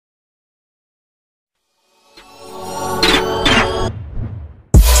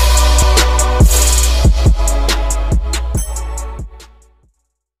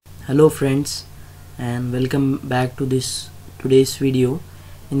Hello friends, and welcome back to today's video.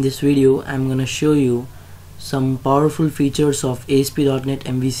 In this video I'm gonna show you some powerful features of ASP.NET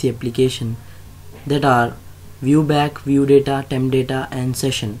MVC application that are viewback, view data, temp data and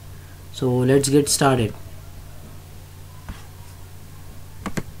session. So let's get started.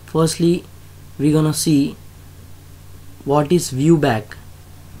 Firstly, we're gonna see what is viewback.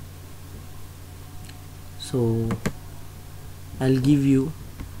 So I'll give you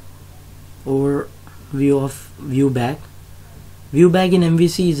overview of viewback. Viewback in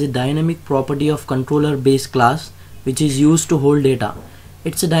MVC is a dynamic property of controller base class which is used to hold data.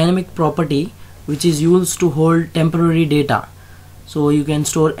 It's a dynamic property which is used to hold temporary data. So you can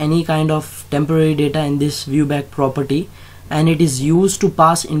store any kind of temporary data in this viewback property, and it is used to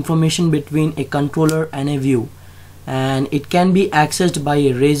pass information between a controller and a view, and it can be accessed by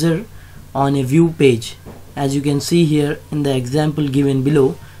a razor on a view page. As you can see here in the example given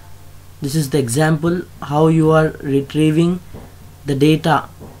below, this is the example how you are retrieving the data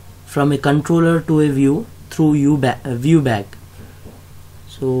from a controller to a view through viewback.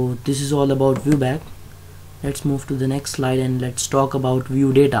 So this is all about viewback. Let's move to the next slide and let's talk about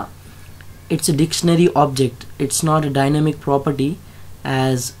view data. It's a dictionary object. It's not a dynamic property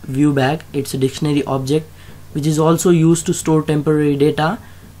as viewback. It's a dictionary object which is also used to store temporary data,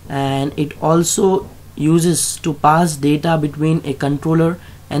 and it also uses to pass data between a controller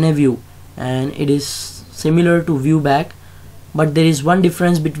and a view, and it is similar to viewback, but there is one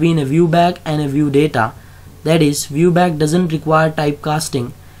difference between a viewback and a view data. That is, viewback doesn't require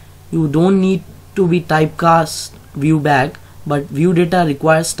typecasting. You don't need to be typecast viewback, but view data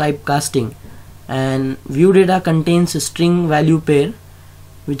requires typecasting, and view data contains a string value pair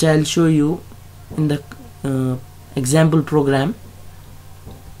which I'll show you in the example program.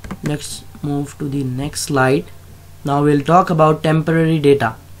 Let's move to the next slide. Now we'll talk about temporary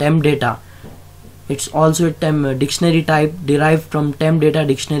data, temp data. It's also a dictionary type derived from temp data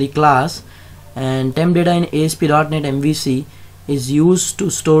dictionary class, and temp data in ASP.NET MVC is used to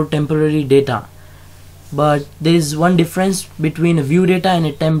store temporary data. But there is one difference between a view data and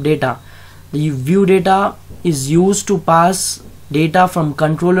a temp data. The view data is used to pass data from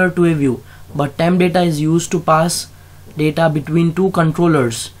controller to a view, but temp data is used to pass data between two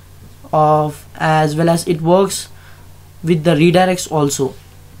controllers, as well as it works with the redirects also.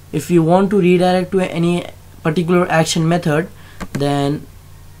 If you want to redirect to any particular action method, then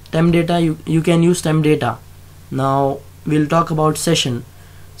temp data you can use temp data. Now we'll talk about session.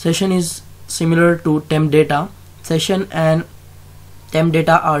 Session is similar to temp data. Session and temp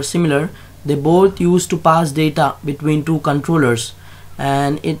data are similar. They both use to pass data between two controllers,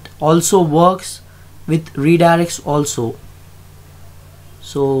 and it also works with redirects also.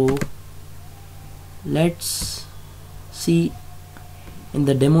 So let's see in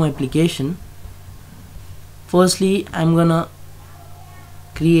the demo application. Firstly, I'm gonna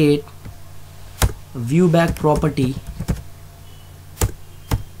create a viewback property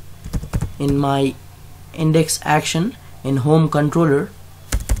in my index action in home controller.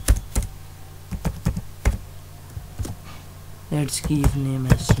 Let's give name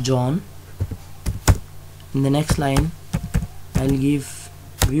as John. In the next line I'll give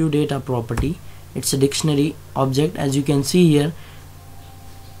view data property. It's a dictionary object. As you can see here,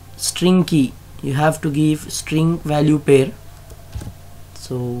 string key, you have to give string value pair.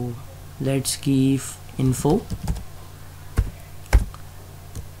 So let's give info.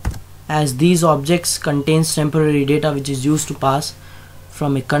 As these objects contains temporary data which is used to pass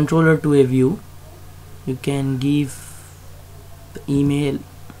from a controller to a view, you can give email,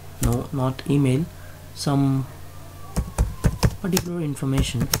 no, not email, some particular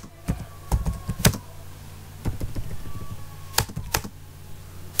information.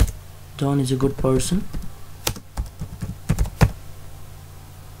 John is a good person.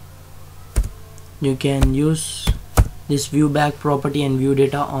 You can use this viewback property and view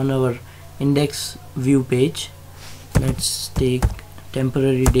data on our index view page. Let's take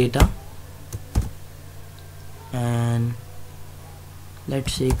temporary data and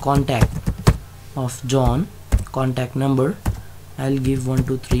let's say contact of John, contact number. I'll give 1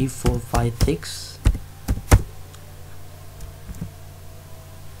 2 3 4 5 6.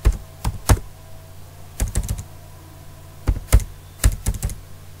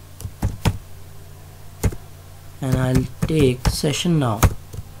 And I'll take session now,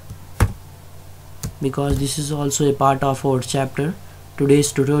 because this is also a part of our chapter,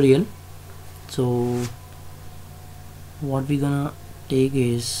 today's tutorial. So what we're gonna take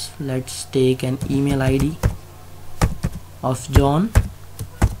is, let's take an email ID of John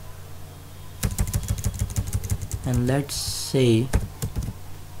and let's say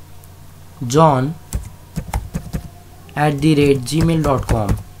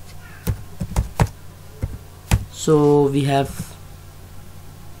john@gmail.com. So we have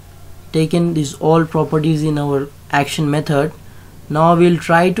taken these all properties in our action method. Now we'll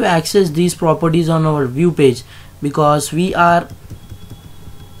try to access these properties on our view page, because we are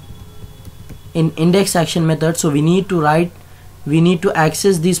in index action method, so we need to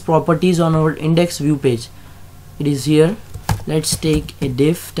access these properties on our index view page. It is here. Let's take a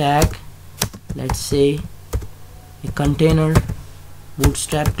div tag, let's say a container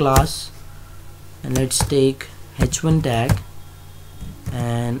bootstrap class, and let's take h1 tag,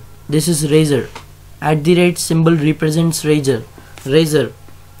 and this is razor. @ symbol represents razor.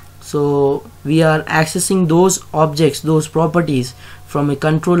 So we are accessing those objects, those properties from a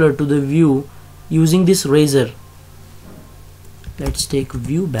controller to the view using this razor. Let's take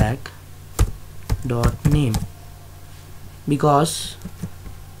viewback.name, because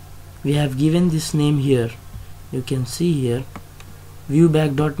we have given this name here. You can see here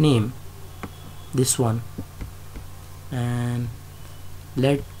viewback.name, this one, and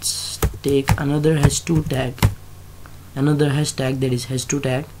let's take another h2 tag, another hashtag, that is h2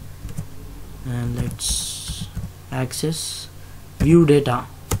 tag, and let's access view data.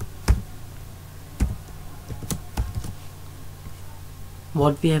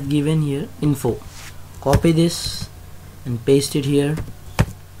 What we have given here, info. Copy this and paste it here,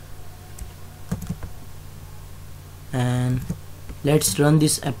 and let's run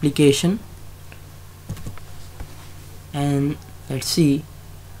this application and let's see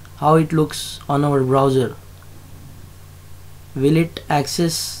how it looks on our browser. Will it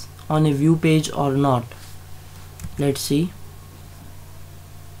access on a view page or not? Let's see.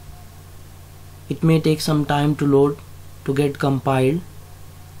 It may take some time to load, to get compiled.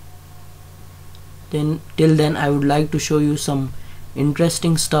 Till then I would like to show you some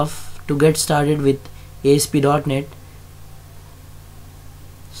interesting stuff to get started with ASP.NET.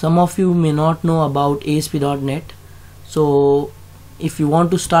 Some of you may not know about ASP.NET, so if you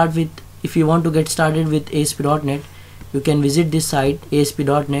want to get started with ASP.NET, you can visit this site,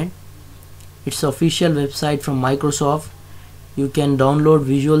 ASP.NET. It's an official website from Microsoft. You can download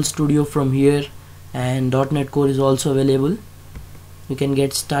Visual Studio from here, and .NET Core is also available. You can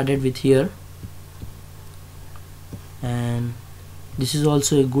get started with here, and this is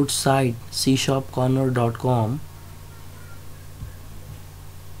also a good site, csharpcorner.com.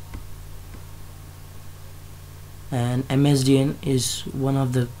 And MSDN is one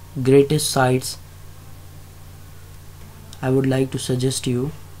of the greatest sites I would like to suggest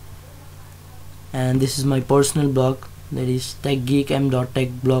you. And this is my personal blog, that is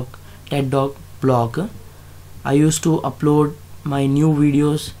techgeekm.tech.blog. I used to upload my new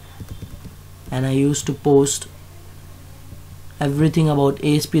videos, and I used to post everything about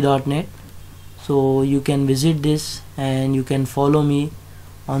ASP.NET, so you can visit this and you can follow me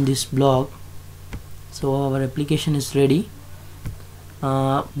on this blog. So our application is ready.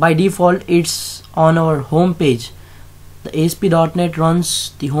 By default it's on our home page. The ASP.NET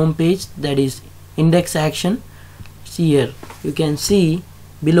runs the home page, that is index action. See here, you can see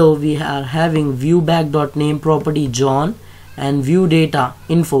below we are having viewback.name property John, and view data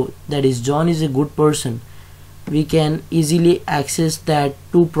info, that is John is a good person. We can easily access that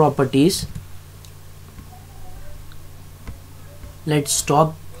two properties. Let's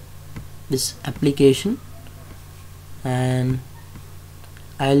stop this application and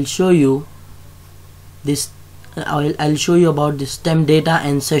I'll show you this. I'll show you about this temp data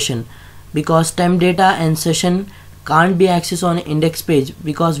and session, because temp data and session can't be accessed on an index page,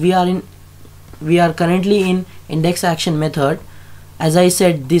 because we are currently in index action method. As I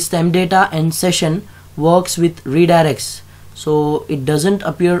said, this temp data and session works with redirects, so it doesn't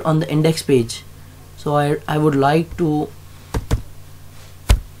appear on the index page. So I would like to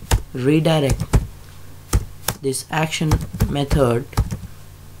redirect this action method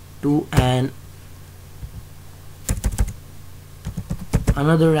to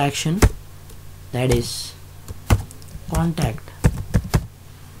another action, that is contact.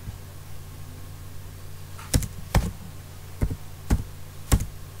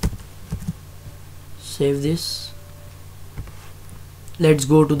 Save this. Let's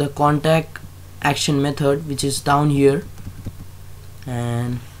go to the contact action method, which is down here,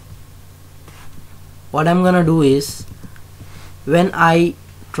 and what I'm gonna do is, when I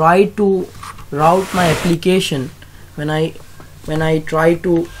try to route my application, when I try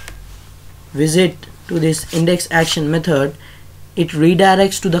to visit to this index action method, it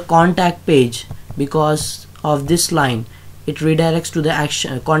redirects to the contact page. Because of this line, it redirects to the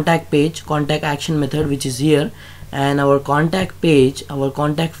contact page, contact action method, which is here, and our contact page, our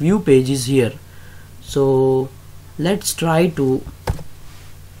contact view page is here. So let's try to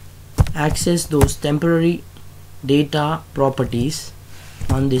access those temporary data properties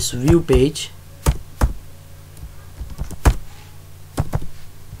on this view page.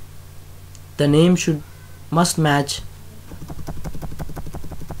 The name must match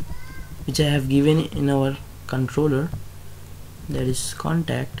which I have given in our controller, that is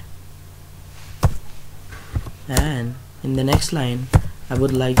contact, and in the next line I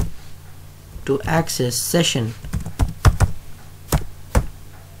would like to access session.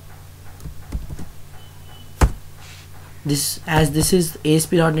 As this is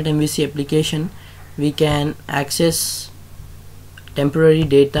ASP.NET MVC application, we can access temporary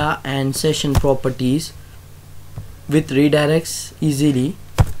data and session properties with redirects easily.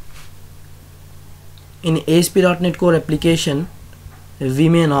 In ASP.NET Core application, we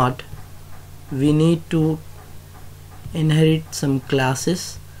may not. We need to inherit some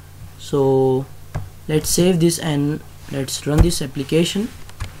classes. So let's save this and let's run this application.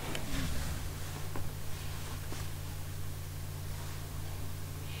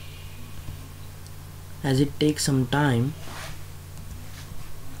 As it takes some time,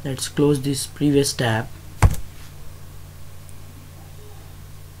 let's close this previous tab.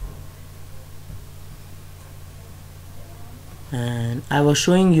 And I was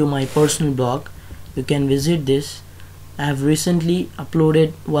showing you my personal blog. You can visit this. I have recently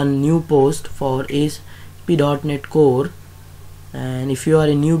uploaded one new post for ASP.NET Core, and if you are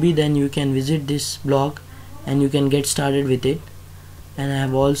a newbie, then you can visit this blog and you can get started with it. And I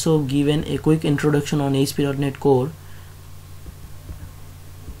have also given a quick introduction on ASP.NET Core.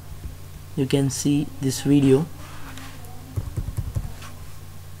 You can see this video.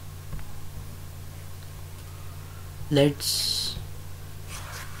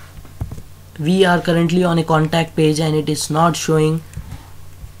 We are currently on a contact page and it is not showing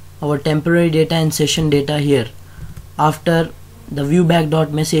our temporary data and session data here. After the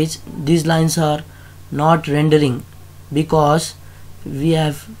viewback.message, these lines are not rendering because we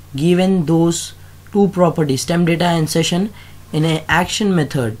have given those two properties, temp data and session, in an action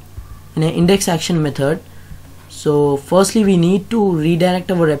method, in an index action method. So firstly we need to redirect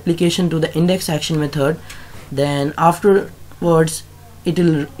our application to the index action method, then afterwards it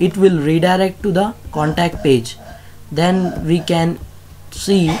will redirect to the contact page. Then we can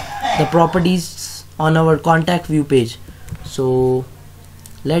see the properties on our contact view page. So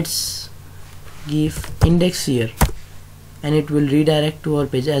let's give index here and it will redirect to our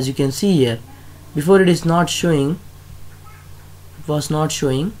page. As you can see here, before it is not showing, it was not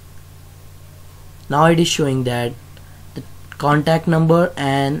showing. Now it is showing that the contact number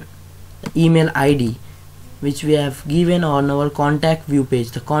and the email ID which we have given on our contact view page,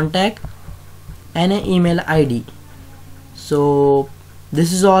 the contact and an email ID. So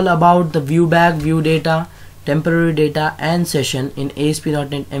this is all about the viewback, view data, temporary data and session in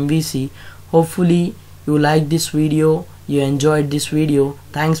ASP.NET MVC. Hopefully you like this video, you enjoyed this video.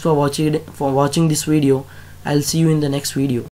 Thanks for watching this video. I'll see you in the next video.